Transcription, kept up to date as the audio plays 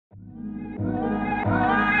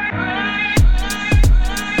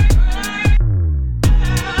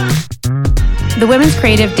The Women's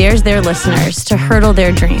Creative dares their listeners to hurdle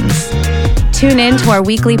their dreams. Tune in to our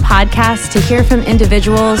weekly podcast to hear from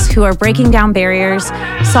individuals who are breaking down barriers,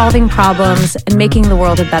 solving problems, and making the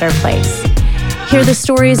world a better place. Hear the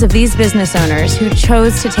stories of these business owners who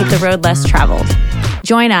chose to take the road less traveled.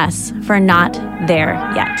 Join us for Not There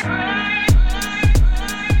Yet.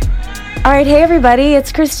 All right, hey everybody,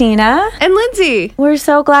 it's Christina. And Lindsay. We're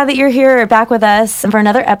so glad that you're here back with us for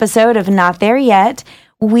another episode of Not There Yet.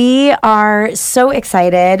 We are so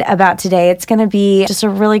excited about today. It's going to be just a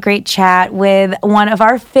really great chat with one of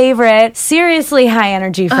our favorite, seriously high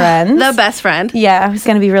energy friends. The best friend. Yeah, it's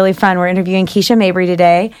going to be really fun. We're interviewing Keisha Mabry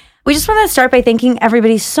today. We just want to start by thanking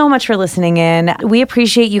everybody so much for listening in. We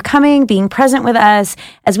appreciate you coming, being present with us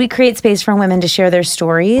as we create space for women to share their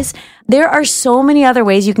stories. There are so many other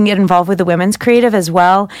ways you can get involved with the Women's Creative as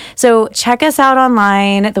well. So check us out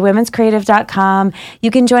online at thewomenscreative.com.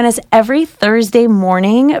 You can join us every Thursday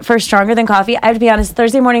morning for Stronger Than Coffee. I have to be honest,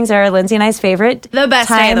 Thursday mornings are Lindsay and I's favorite. The best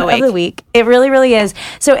time day of the week. It really, really is.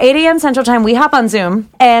 So 8 a.m. Central Time, we hop on Zoom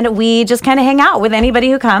and we just kind of hang out with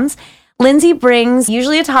anybody who comes. Lindsay brings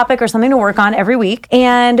usually a topic or something to work on every week.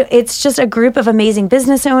 And it's just a group of amazing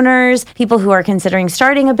business owners, people who are considering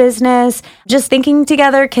starting a business, just thinking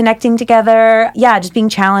together, connecting together. Yeah, just being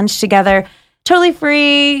challenged together. Totally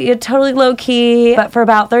free, totally low key, but for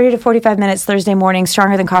about 30 to 45 minutes Thursday morning,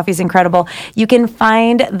 Stronger Than Coffee is incredible. You can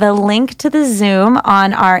find the link to the Zoom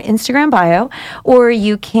on our Instagram bio, or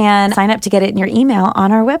you can sign up to get it in your email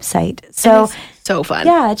on our website. So fun.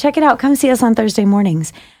 Yeah, check it out. Come see us on Thursday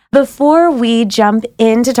mornings. Before we jump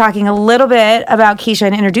into talking a little bit about Keisha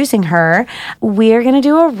and introducing her, we're going to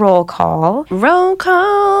do a roll call. Roll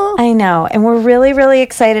call. I know, and we're really, really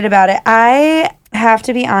excited about it. I have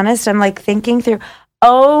to be honest, I'm like thinking through,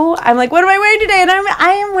 I'm like, what am I wearing today? And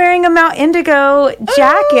I am wearing a Mount Indigo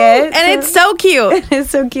jacket. And it's so cute. It is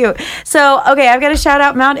so cute. So, okay, I've got to shout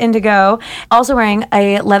out Mount Indigo. Also wearing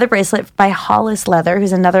a leather bracelet by Hollis Leather,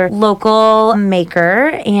 who's another local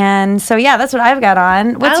maker. And so, yeah, that's what I've got on.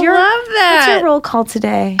 I love that. What's your roll call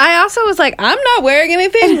today? I also was like, I'm not wearing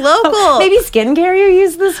anything local. Maybe skincare you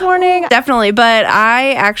used this morning? Definitely, but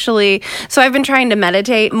I've been trying to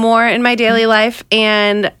meditate more in my daily life,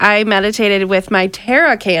 and I meditated with my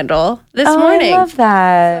Tara candle this morning. I love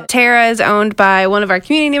that. Tara is owned by one of our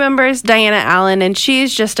community members, Diana Allen, and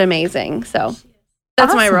she's just amazing. So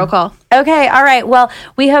that's my roll call. Okay, all right. Well,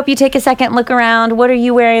 we hope you take a second, look around. What are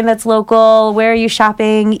you wearing that's local? Where are you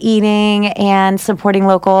shopping, eating, and supporting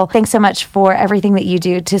local? Thanks so much for everything that you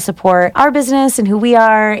do to support our business and who we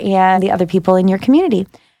are and the other people in your community.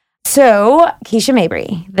 So, Keisha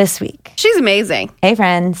Mabry this week. She's amazing. Hey,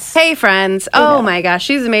 friends. Hey, friends. Oh, my gosh.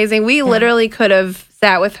 She's amazing. We literally could have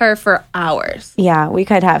sat with her for hours. Yeah, we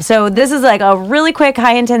could have. So this is like a really quick,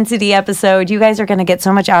 high-intensity episode. You guys are going to get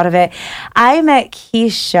so much out of it. I met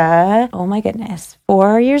Keisha, oh my goodness,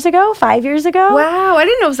 5 years ago? Wow, I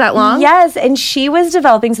didn't know it was that long. Yes, and she was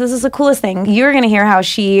developing, so this is the coolest thing. You're going to hear how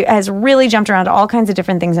she has really jumped around to all kinds of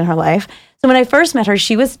different things in her life. So when I first met her,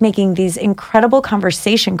 she was making these incredible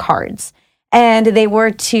conversation cards. And they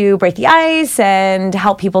were to break the ice and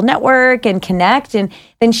help people network and connect. And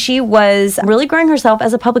then she was really growing herself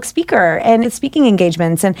as a public speaker and speaking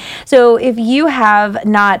engagements. And so if you have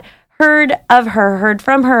not heard of her, heard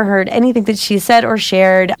from her, heard anything that she said or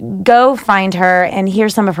shared, go find her and hear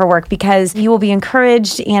some of her work, because you will be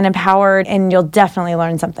encouraged and empowered, and you'll definitely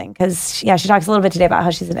learn something. Because, yeah, she talks a little bit today about how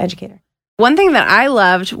she's an educator. One thing that I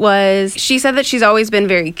loved was she said that she's always been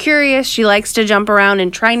very curious. She likes to jump around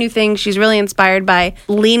and try new things. She's really inspired by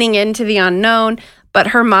leaning into the unknown. But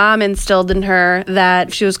her mom instilled in her that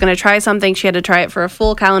if she was going to try something, she had to try it for a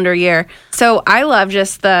full calendar year. So I love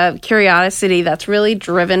just the curiosity that's really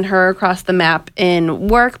driven her across the map in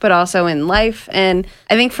work, but also in life. And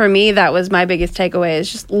I think for me, that was my biggest takeaway,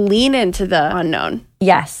 is just lean into the unknown.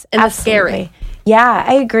 Yes, and absolutely. The scary. Yeah,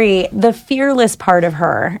 I agree. The fearless part of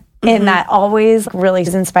her, and that always really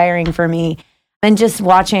is inspiring for me. And just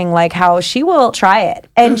watching like how she will try it.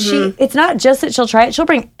 And it's not just that she'll try it, she'll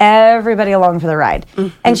bring everybody along for the ride.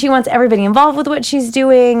 And she wants everybody involved with what she's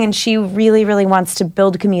doing. And she really, really wants to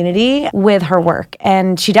build community with her work.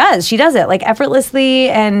 And she does it like effortlessly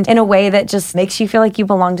and in a way that just makes you feel like you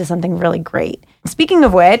belong to something really great. Speaking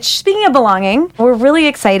of belonging, we're really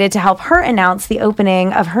excited to help her announce the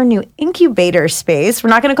opening of her new incubator space. We're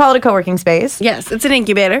not going to call it a co-working space. Yes, it's an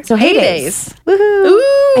incubator. So Heydays.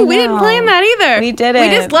 Woohoo! Ooh, we didn't plan that either. We didn't. We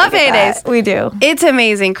just love Heydays. We do. It's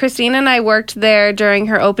amazing. Christine and I worked there during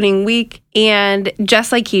her opening week. And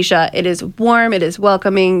just like Keisha, it is warm, it is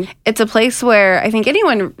welcoming. It's a place where I think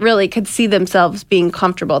anyone really could see themselves being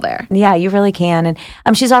comfortable there. Yeah, you really can.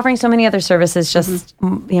 And she's offering so many other services, just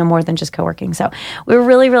more than just co-working. So we're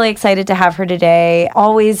really, really excited to have her today.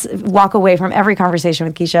 Always walk away from every conversation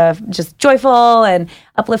with Keisha just joyful and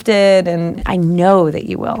uplifted, and I know that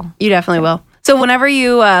you will. You definitely will. So whenever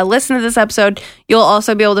you listen to this episode, you'll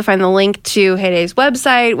also be able to find the link to Heyday's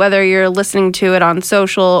website, whether you're listening to it on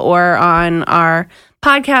social or on our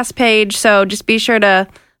podcast page. So just be sure to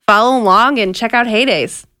follow along and check out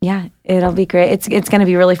Heyday's. Yeah, it'll be great. It's going to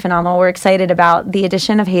be really phenomenal. We're excited about the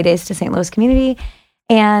addition of Heyday's to St. Louis community.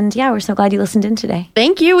 And yeah, we're so glad you listened in today.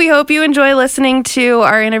 Thank you. We hope you enjoy listening to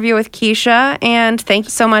our interview with Keisha. And thank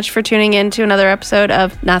you so much for tuning in to another episode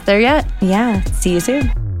of Not There Yet. Yeah, see you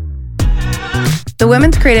soon. The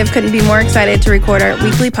Women's Creative couldn't be more excited to record our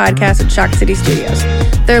weekly podcast at Shock City Studios.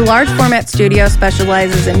 Their large format studio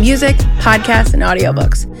specializes in music, podcasts, and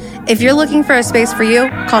audiobooks. If you're looking for a space for you,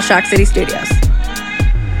 call Shock City Studios.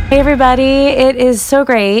 Hey everybody, it is so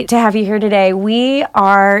great to have you here today. We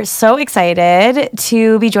are so excited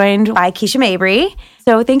to be joined by Keisha Mabry.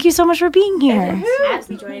 So thank you so much for being here.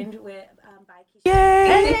 Be joined with by Keisha.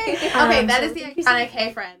 Yay! Okay, that is the iconic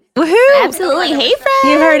Hey Friend. Woohoo! Absolutely. Hey, friends.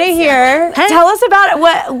 You heard it here. Hey. Tell us about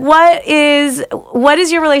it. What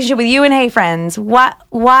is your relationship with you and Hey Friends?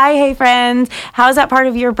 Why Hey Friends? How is that part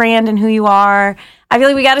of your brand and who you are? I feel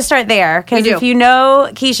like we got to start there because if you know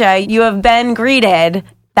Keisha, you have been greeted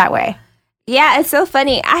that way. Yeah, it's so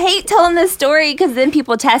funny. I hate telling this story because then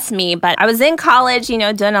people test me, but I was in college, doing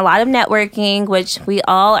a lot of networking, which we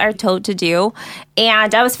all are told to do,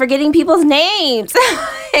 and I was forgetting people's names.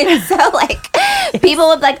 And so, people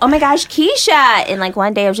would be like, oh my gosh, Keisha. And,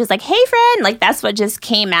 one day I was just like, hey, friend. That's what just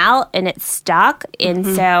came out, and it stuck. And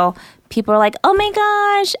so people are like, oh my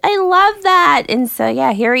gosh, I love that. And so,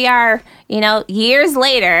 yeah, here we are, years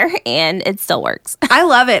later, and it still works. I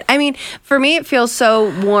love it. I mean, for me, it feels so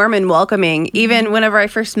warm and welcoming. Even whenever I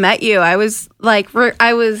first met you, I was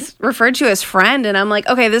I was referred to as friend, and I'm like,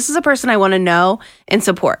 okay, this is a person I want to know and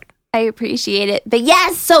support. I appreciate it. But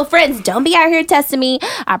yes, so friends, don't be out here testing me.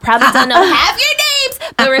 I probably don't know half your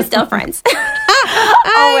names, but we're still friends.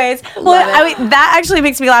 Always. Well, that actually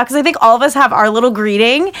makes me laugh because I think all of us have our little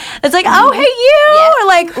greeting. It's like, oh, hey, you, or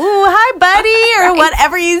like, ooh, hi, buddy, or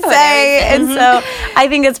whatever you say. And so I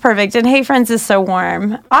think it's perfect. And Hey Friends is so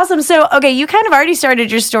warm. Awesome. So, okay, you kind of already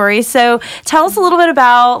started your story. So tell us a little bit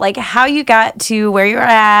about how you got to where you're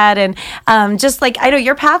at. And I know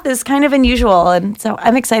your path is kind of unusual. And so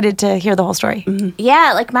I'm excited to hear the whole story.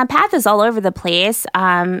 Yeah, my path is all over the place.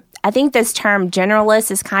 I think this term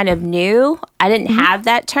generalist is kind of new. I didn't have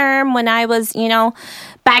that term when I was,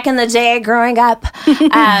 back in the day growing up.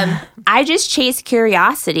 I just chase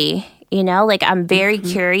curiosity, I'm very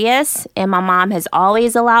curious, and my mom has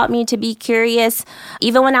always allowed me to be curious.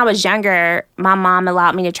 Even when I was younger, my mom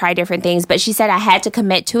allowed me to try different things, but she said I had to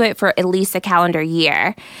commit to it for at least a calendar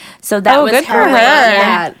year. So that was good her for way. her.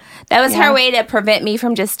 Yeah. That was her way to prevent me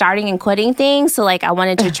from just starting and quitting things. So, I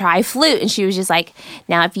wanted to try flute. And she was just like,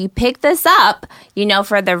 now, if you pick this up,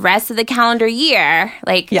 for the rest of the calendar year,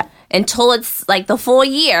 until it's, the full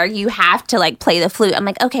year, you have to, play the flute. I'm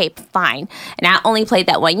like, okay, fine. And I only played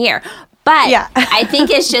that 1 year. But I think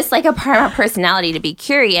it's just, a part of my personality to be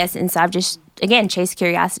curious. And so I've just, again, chased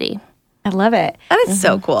curiosity. I love it. That is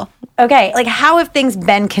so cool. Okay, how have things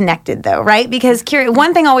been connected though, right? Because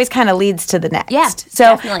one thing always kind of leads to the next. Yeah,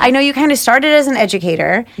 so definitely. I know you kind of started as an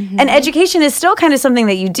educator, and education is still kind of something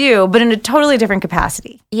that you do, but in a totally different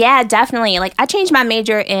capacity. Yeah, definitely. I changed my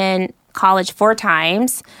major in college 4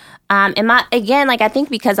 times. And I think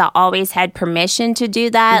because I always had permission to do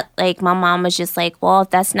that, my mom was just like, well, if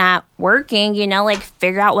that's not working,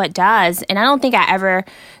 figure out what does. And I don't think I ever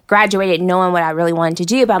graduated knowing what I really wanted to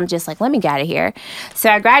do, but I'm just like, let me get out of here. So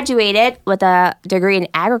I graduated with a degree in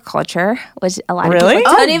agriculture, which a lot of people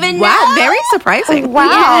don't even know. Wow, very surprising. Wow.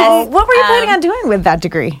 Yes. What were you planning on doing with that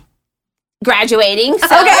degree? Graduating. So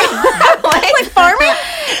Okay. Farming?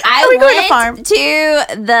 I went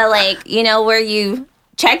to the, where you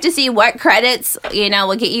check to see what credits,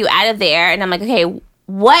 will get you out of there. And I'm like, okay,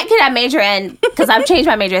 what could I major in? Because I've changed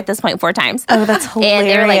my major at this point 4 times. Oh, that's hilarious. And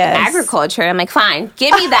they were like, agriculture. I'm like, fine,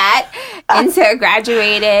 give me that. And so I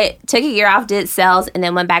graduated, took a year off, did sales, and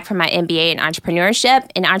then went back for my MBA in entrepreneurship.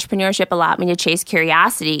 And entrepreneurship allowed me to chase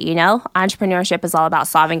curiosity, Entrepreneurship is all about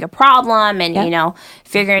solving a problem and,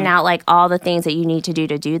 figuring out all the things that you need to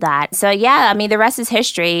do that. So, yeah, the rest is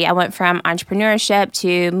history. I went from entrepreneurship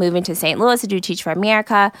to moving to St. Louis to do Teach for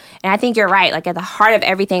America. And I think you're right. At the heart of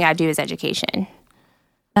everything I do is education.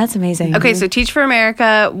 That's amazing. Okay, so Teach for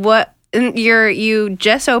America, what you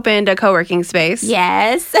just opened a co-working space.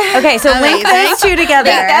 Yes. Okay, so link those two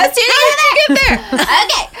together. Okay.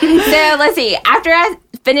 So let's see. After I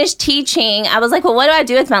finished teaching, I was like, well, what do I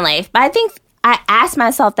do with my life? But I think I ask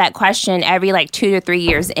myself that question every 2 to 3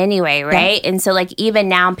 years anyway, right? Yeah. And so even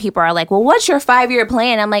now people are like, well, what's your 5-year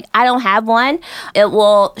plan? I'm like, I don't have one. It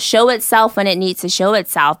will show itself when it needs to show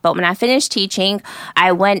itself. But when I finished teaching,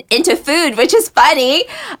 I went into food, which is funny.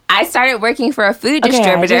 I started working for a food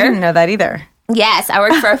distributor. I didn't know that either. Yes, I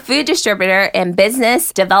worked for a food distributor in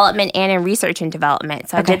business development and in research and development.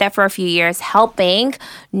 So I did that for a few years, helping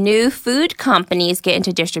new food companies get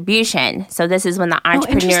into distribution. So this is when the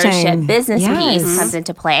entrepreneurship business piece comes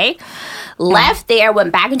into play. Left there,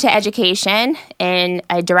 went back into education in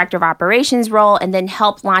a director of operations role, and then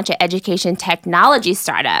helped launch an education technology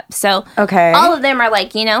startup. So all of them are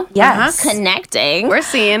connecting. We're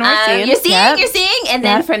seeing. You're seeing. And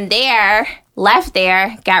then from there, left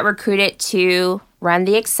there, got recruited to run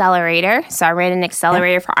the accelerator. So I ran an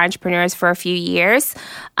accelerator for entrepreneurs for a few years.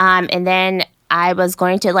 And then I was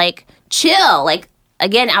going to chill.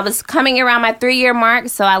 Again, I was coming around my 3-year mark.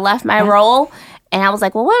 So I left my role. And I was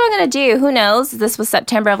like, well, what am I going to do? Who knows? This was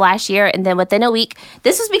September of last year. And then within a week,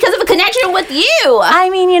 this was because of a connection with you. I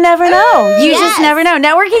mean, you never know. You just never know.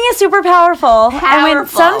 Networking is super powerful. And when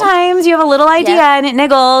sometimes you have a little idea and it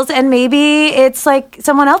niggles, and maybe it's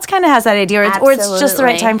someone else kind of has that idea, or it's just the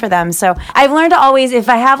right time for them. So I've learned to always, if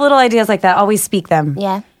I have little ideas like that, always speak them.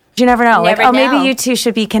 Yeah. You never know. Maybe you two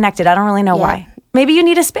should be connected. I don't really know why. Maybe you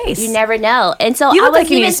need a space. You never know. And so you look like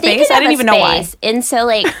you need a space. I didn't even know why. And so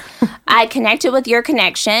I connected with your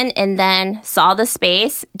connection and then saw the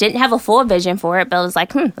space. Didn't have a full vision for it, but I was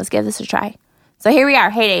like, let's give this a try. So here we are.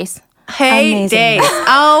 Hey Days. Hey Days.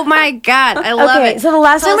 Oh my God. I love it. So the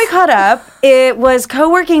last time we caught up, it was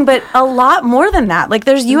co-working, but a lot more than that.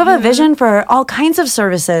 You have a vision for all kinds of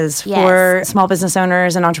services for small business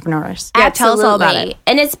owners and entrepreneurs. Yeah, tell us all about it.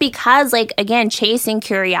 And it's because, again, chasing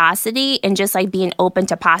curiosity and just being open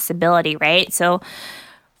to possibility, right? So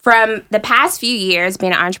from the past few years,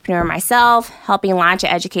 being an entrepreneur myself, helping launch an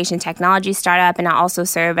education technology startup, and I also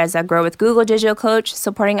serve as a Grow with Google digital coach,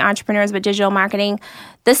 supporting entrepreneurs with digital marketing.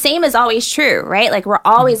 The same is always true, right? We're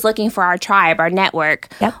always looking for our tribe, our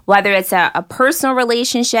network, whether it's a personal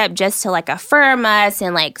relationship just to affirm us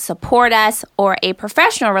and support us, or a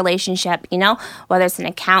professional relationship, whether it's an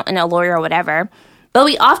accountant, a lawyer, or whatever. But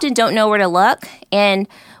we often don't know where to look, and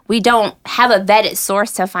we don't have a vetted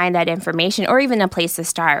source to find that information, or even a place to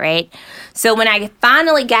start, right? So when I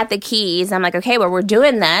finally got the keys, I'm like, okay, well, we're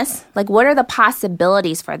doing this. What are the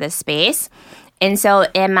possibilities for this space? And so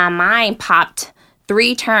in my mind popped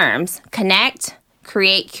 3 terms: connect,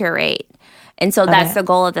 create, curate. And so that's the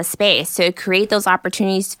goal of the space, to create those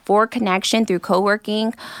opportunities for connection through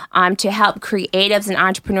co-working, to help creatives and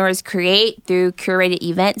entrepreneurs create through curated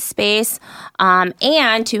event space,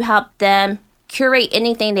 and to help them curate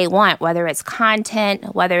anything they want, whether it's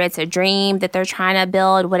content, whether it's a dream that they're trying to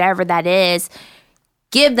build, whatever that is.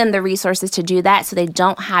 Give them the resources to do that so they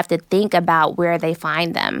don't have to think about where they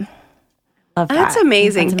find them. Love that. That's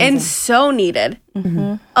amazing and so needed.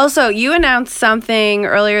 Mm-hmm. Also, you announced something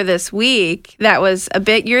earlier this week that was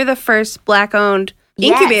you're the first Black-owned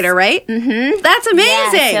incubator, right? Mm-hmm. That's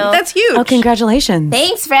amazing. Yeah, that's huge. Oh, congratulations.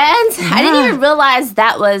 Thanks, friends. Yeah. I didn't even realize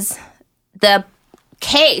that was the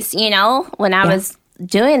case, when I was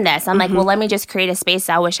doing this. I'm like, well, let me just create a space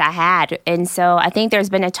I wish I had. And so I think there's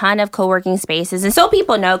been a ton of co-working spaces. And so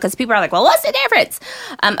people know, because people are like, well, what's the difference?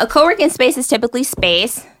 A co-working space is typically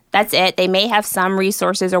space. That's it. They may have some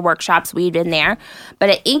resources or workshops weaved in there. But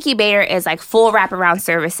an incubator is full wraparound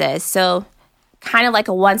services. So kind of like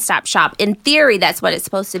a one-stop shop. In theory, that's what it's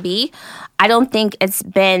supposed to be. I don't think it's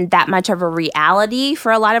been that much of a reality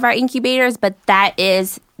for a lot of our incubators, but that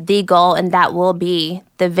is the goal, and that will be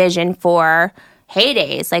the vision for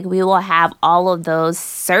Heydays. We will have all of those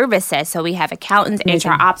services. So we have accountants,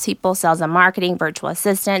 HR ops people, sales and marketing, virtual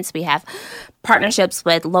assistants. We have partnerships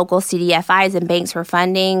with local CDFIs and banks for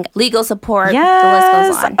funding, legal support. Yes. The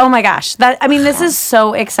list goes on. Oh my gosh. This is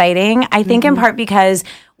so exciting. I think in part because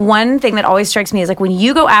one thing that always strikes me is when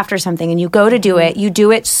you go after something and you go to do it, you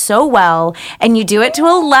do it so well, and you do it to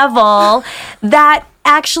a level that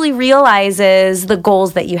actually realizes the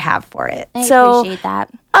goals that you have for it. I appreciate that.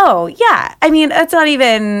 Oh, yeah. I mean, that's not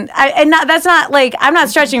even, I'm not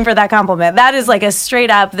stretching for that compliment. That is a straight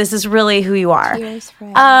up, this is really who you are. Cheers,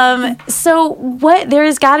 friend. So there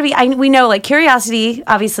has got to be, we know curiosity,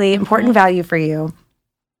 obviously important value for you.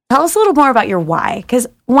 Tell us a little more about your why. Because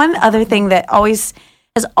one other thing that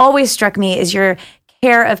has always struck me is your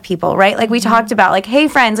care of people, right? We talked about hey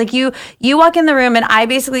friends, you walk in the room and I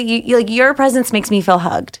basically, your presence makes me feel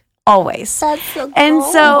hugged. always. That's the goal. And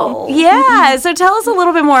so tell us a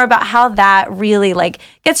little bit more about how that really like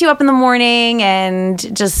gets you up in the morning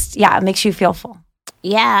and just makes you feel full.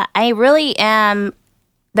 Yeah, I really am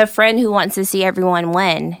the friend who wants to see everyone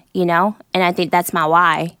win, and I think that's my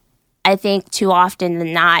why. I think too often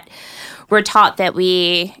than not, we're taught that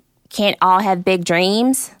we can't all have big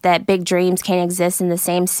dreams, that big dreams can't exist in the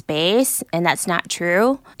same space, and that's not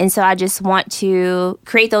true. And so I just want to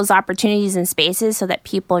create those opportunities and spaces so that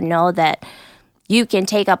people know that you can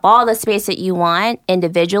take up all the space that you want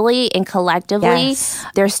individually and collectively. Yes.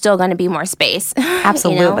 There's still going to be more space.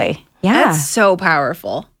 Absolutely. Yeah. That's so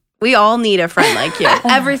powerful. We all need a friend like you,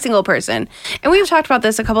 every single person. And we've talked about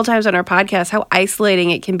this a couple times on our podcast, how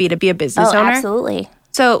isolating it can be to be a business owner. Absolutely.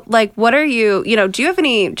 So, like, what are you, do you have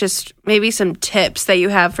any just maybe some tips that you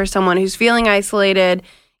have for someone who's feeling isolated?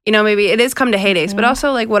 Maybe it is come to heydays, but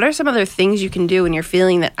also, like, what are some other things you can do when you're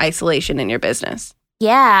feeling that isolation in your business?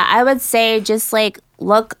 Yeah, I would say just like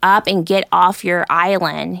look up and get off your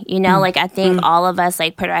island. Like I think all of us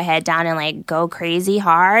like put our head down and like go crazy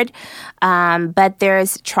hard. But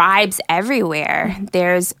there's tribes everywhere.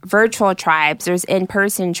 There's virtual tribes. There's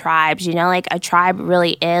in-person tribes. Like a tribe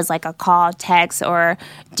really is like a call, text, or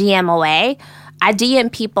DM away. I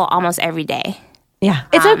DM people almost every day. Yeah.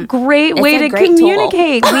 It's a great way to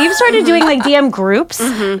communicate. We've started doing like DM groups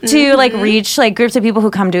to like reach like groups of people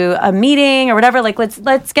who come to a meeting or whatever. Like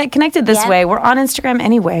let's get connected this way. We're on Instagram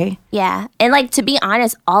anyway. Yeah. And like to be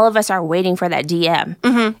honest, all of us are waiting for that DM.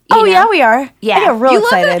 Yeah, we are. Yeah. I get real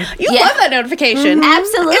excited. You love that notification.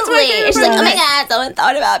 Absolutely. It's like, oh my process. God, someone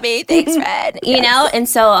thought about me. Thanks, Fred. And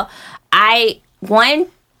so I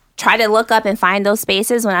try to look up and find those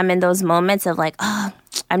spaces when I'm in those moments of like,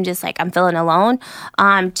 I'm just like, I'm feeling alone.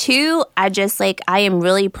 Two, I am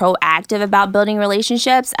really proactive about building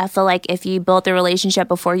relationships. I feel like if you build the relationship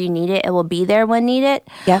before you need it, it will be there when needed.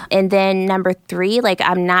 Yeah. And then number three, like,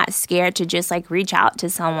 I'm not scared to just like reach out to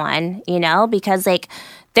someone, because like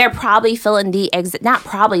they're probably feeling they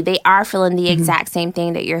are feeling the exact same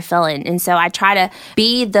thing that you're feeling. And so I try to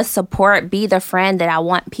be the support, be the friend that I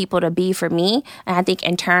want people to be for me. And I think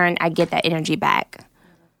in turn, I get that energy back.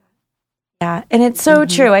 Yeah, and it's so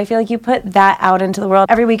true. I feel like you put that out into the world.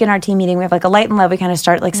 Every week in our team meeting, we have like a light and love. We kind of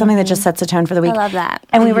start like something that just sets the tone for the week. I love that.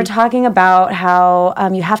 And we were talking about how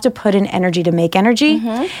you have to put in energy to make energy.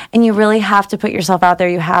 And you really have to put yourself out there.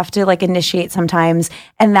 You have to like initiate sometimes.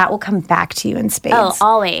 And that will come back to you in spades. Oh,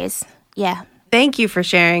 always. Yeah. Thank you for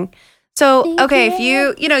sharing. So, if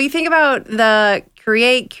you think about the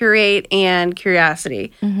create, curate, and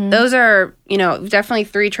curiosity, those are, definitely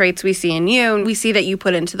three traits we see in you. And we see that you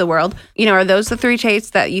put into the world. Are those the three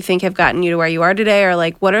traits that you think have gotten you to where you are today? Or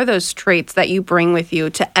like, what are those traits that you bring with you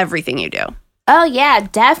to everything you do? Oh, yeah,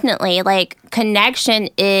 definitely. Like, connection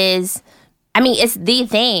is... it's the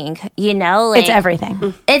thing, like, it's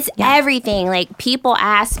everything. It's everything. Like, people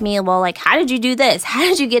ask me, well, like, how did you do this? How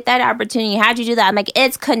did you get that opportunity? How did you do that? I'm like,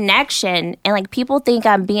 it's connection. And like, people think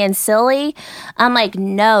I'm being silly. I'm like,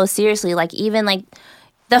 no, seriously. Like, even like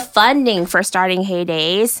the funding for starting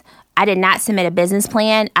Heydays, I did not submit a business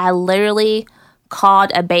plan. I literally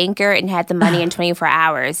called a banker and had the money in 24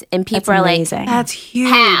 hours. And people are like, that's huge.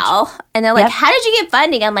 How? And they're like, how did you get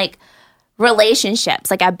funding? I'm like, relationships.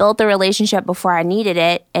 Like, I built the relationship before I needed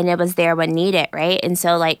it, and it was there when needed, right? And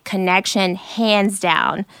so, like, connection, hands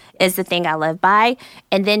down, is the thing I live by.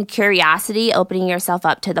 And then curiosity, opening yourself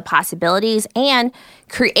up to the possibilities, and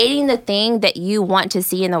creating the thing that you want to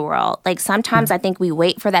see in the world. Like, sometimes I think we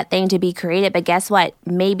wait for that thing to be created, but guess what?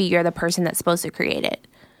 Maybe you're the person that's supposed to create it.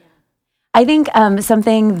 I think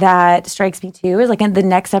something that strikes me too is like the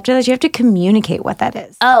next step to that, you have to communicate what that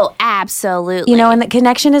is. Oh, absolutely. And the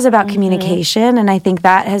connection is about communication. And I think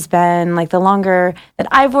that has been like the longer that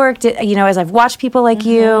I've worked, as I've watched people like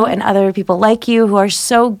you and other people like you who are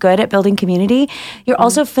so good at building community, you're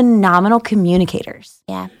also phenomenal communicators.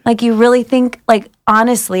 Yeah. Like, you really think like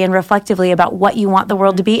honestly and reflectively about what you want the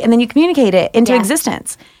world to be, and then you communicate it into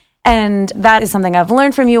existence. And that is something I've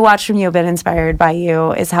learned from you, watched from you, been inspired by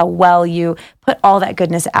you, is how well you put all that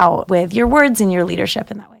goodness out with your words and your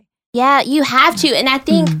leadership in that way. Yeah, you have to. And I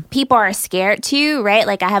think people are scared too, right?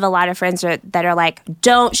 Like, I have a lot of friends that are like,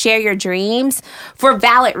 don't share your dreams for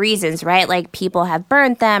valid reasons, right? Like, people have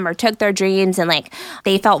burned them or took their dreams and like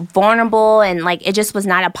they felt vulnerable and like it just was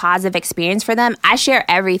not a positive experience for them. I share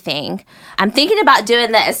everything. I'm thinking about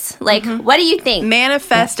doing this. Like, what do you think?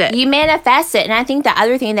 Manifest it. You manifest it. And I think the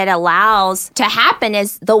other thing that allows to happen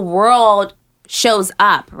is the world shows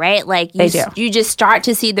up, right? Like, you just start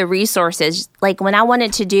to see the resources. Like, when I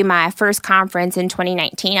wanted to do my first conference in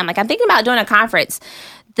 2019, I'm like, I'm thinking about doing a conference.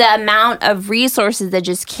 The amount of resources that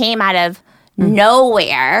just came out of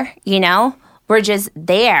nowhere, We're just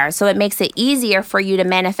there. So it makes it easier for you to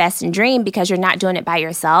manifest and dream because you're not doing it by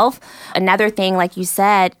yourself. Another thing, like you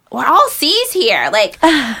said, we're all C's here. Like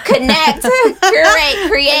connect, curate,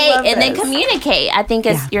 create, and then communicate. I think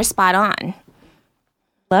you're spot on.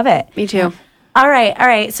 Love it. Me too. All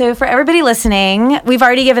right. So for everybody listening, we've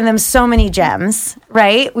already given them so many gems,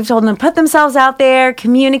 right? We've told them to put themselves out there,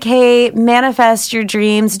 communicate, manifest your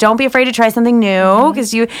dreams. Don't be afraid to try something new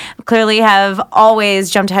because you clearly have always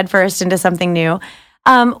jumped headfirst into something new.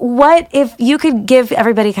 What if you could give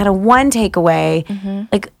everybody kind of one takeaway?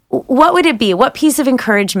 Like, what would it be? What piece of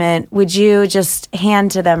encouragement would you just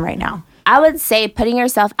hand to them right now? I would say putting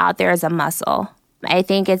yourself out there is a muscle. I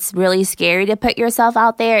think it's really scary to put yourself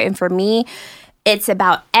out there. And for me, it's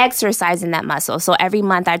about exercising that muscle. So every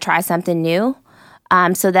month I try something new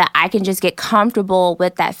so that I can just get comfortable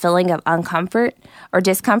with that feeling of uncomfort or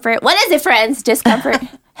discomfort. What is it, friends? Discomfort?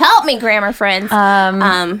 Help me, grammar friends.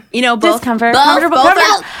 Both. Discomfort. Both, Comfortable.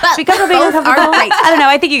 Be comfortable being uncomfortable. I don't know.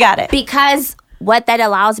 I think you got it. Because what that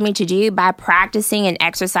allows me to do by practicing and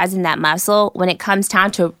exercising that muscle, when it comes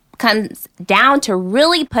down to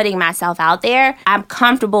really putting myself out there, I'm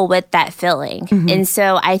comfortable with that feeling. And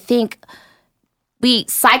so I think we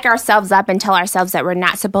psych ourselves up and tell ourselves that we're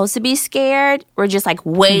not supposed to be scared. We're just like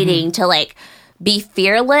waiting to be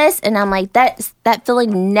fearless. And I'm like, that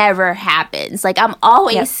feeling never happens. Like I'm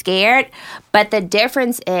always scared. But the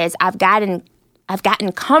difference is I've gotten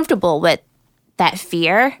comfortable with that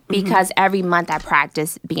fear because every month I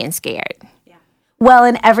practice being scared. Well,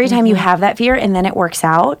 and every time you have that fear and then it works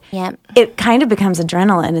out, it kind of becomes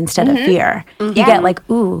adrenaline instead of fear. You get like,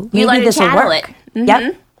 ooh, maybe this will work.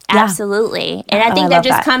 Yep. Absolutely. And I think that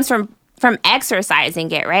just comes from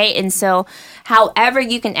exercising it, right? And so however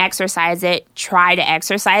you can exercise it, try to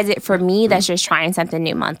exercise it. For me, that's just trying something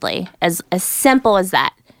new monthly. As simple as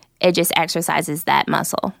that. It just exercises that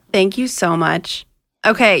muscle. Thank you so much.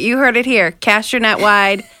 Okay, you heard it here. Cast your net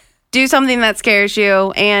wide. Do something that scares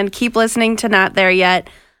you, and keep listening to Not There Yet.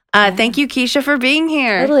 Thank you, Keisha, for being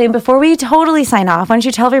here. Totally. And before we totally sign off, why don't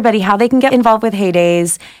you tell everybody how they can get involved with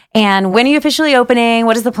Heydays and when are you officially opening?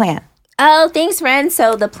 What is the plan? Oh, thanks, friends.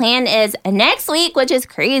 So the plan is next week, which is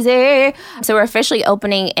crazy. So we're officially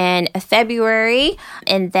opening in February.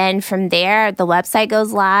 And then from there, the website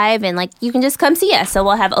goes live and you can just come see us. So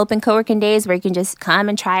we'll have open co-working days where you can just come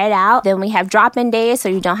and try it out. Then we have drop-in days so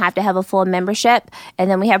you don't have to have a full membership.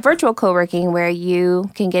 And then we have virtual co-working where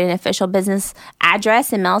you can get an official business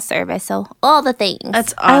address and mail service. So all the things.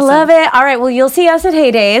 That's awesome. I love it. All right. Well, you'll see us at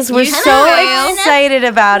Heydays. We're so excited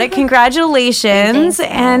about it. Congratulations.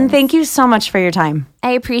 And thank you so much for your time.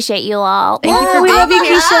 I appreciate you all. Thank you for being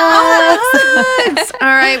here, Keisha. All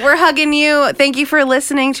right, we're hugging you. Thank you for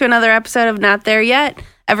listening to another episode of Not There Yet.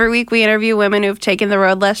 Every week we interview women who've taken the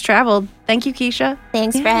road less traveled. Thank you, Keisha.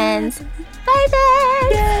 Thanks, friends. Bye,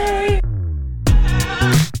 friends. Yay.